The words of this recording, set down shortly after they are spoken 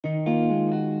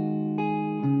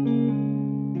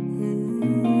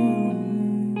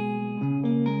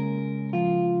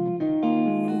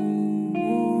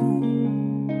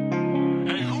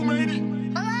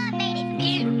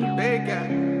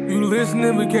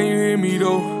Nigga, can you hear me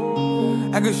though?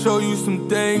 I can show you some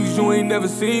things you ain't never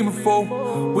seen before.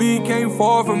 We came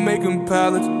far from making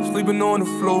pallets, sleeping on the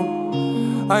floor.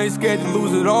 I ain't scared to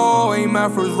lose it all, ain't my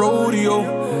first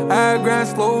rodeo. I grind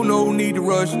slow, no need to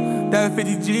rush. That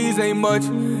 50 G's ain't much,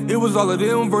 it was all of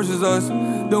them versus us.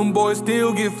 Them boys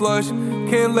still get flush,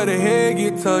 can't let a head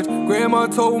get touched. Grandma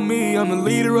told me I'm the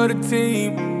leader of the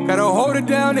team. Gotta hold it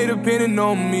down, they depending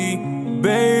on me.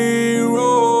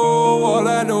 Bankroll, all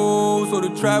I know, so the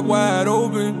trap wide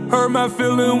open. Hurt my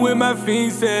feeling when my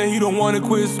fiend said he don't wanna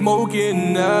quit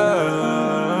smoking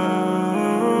now.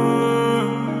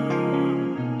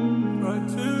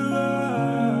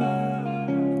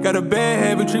 Got a bad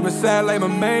habit, treat my side like my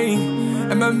main.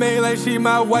 And my main like she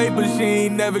my wife, but she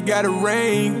ain't never got a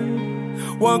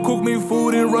ring. One cook me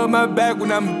food and rub my back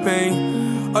when I'm in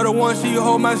pain. Other one, she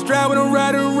hold my strap when I'm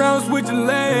riding around switching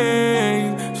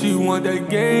lanes. She want that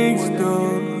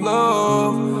gangsta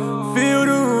love, feel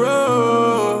the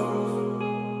rush.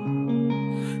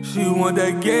 She want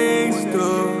that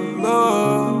gangsta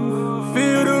love,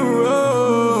 feel the rush.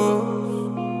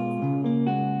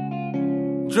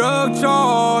 Drug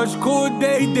charge, court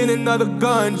date, then another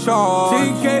gun charge.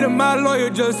 10K to my lawyer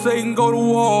just so he can go to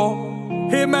war.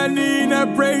 Hit my knee and I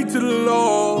pray to the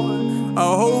Lord.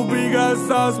 I hope he got a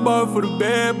soft spot for the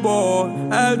bad boy.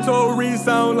 I told Reese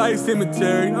I don't like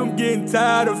cemetery. I'm getting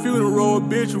tired of funeral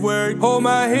obituary. Hold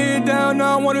my head down,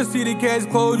 now I wanna see the cash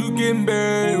clothes you getting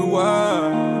buried. Why?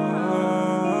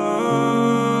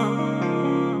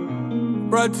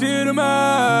 Brought tear to my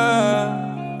eye.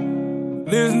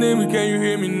 Listen to me, can you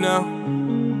hear me now?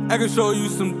 I can show you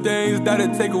some things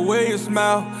that'll take away your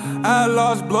smile. I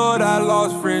lost blood, I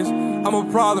lost friends, I'm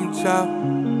a problem child.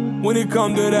 When it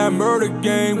come to that murder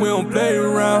game, we don't play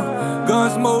around.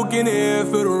 Gun smoke in the air,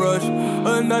 feel the rush.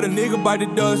 Another nigga bite the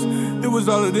dust. It was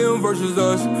all of them versus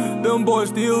us. Them boys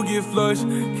still get flushed,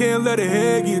 can't let a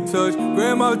head get touched.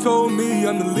 Grandma told me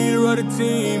I'm the leader of the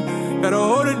team. Gotta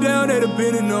hold it down, they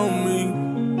depending on me.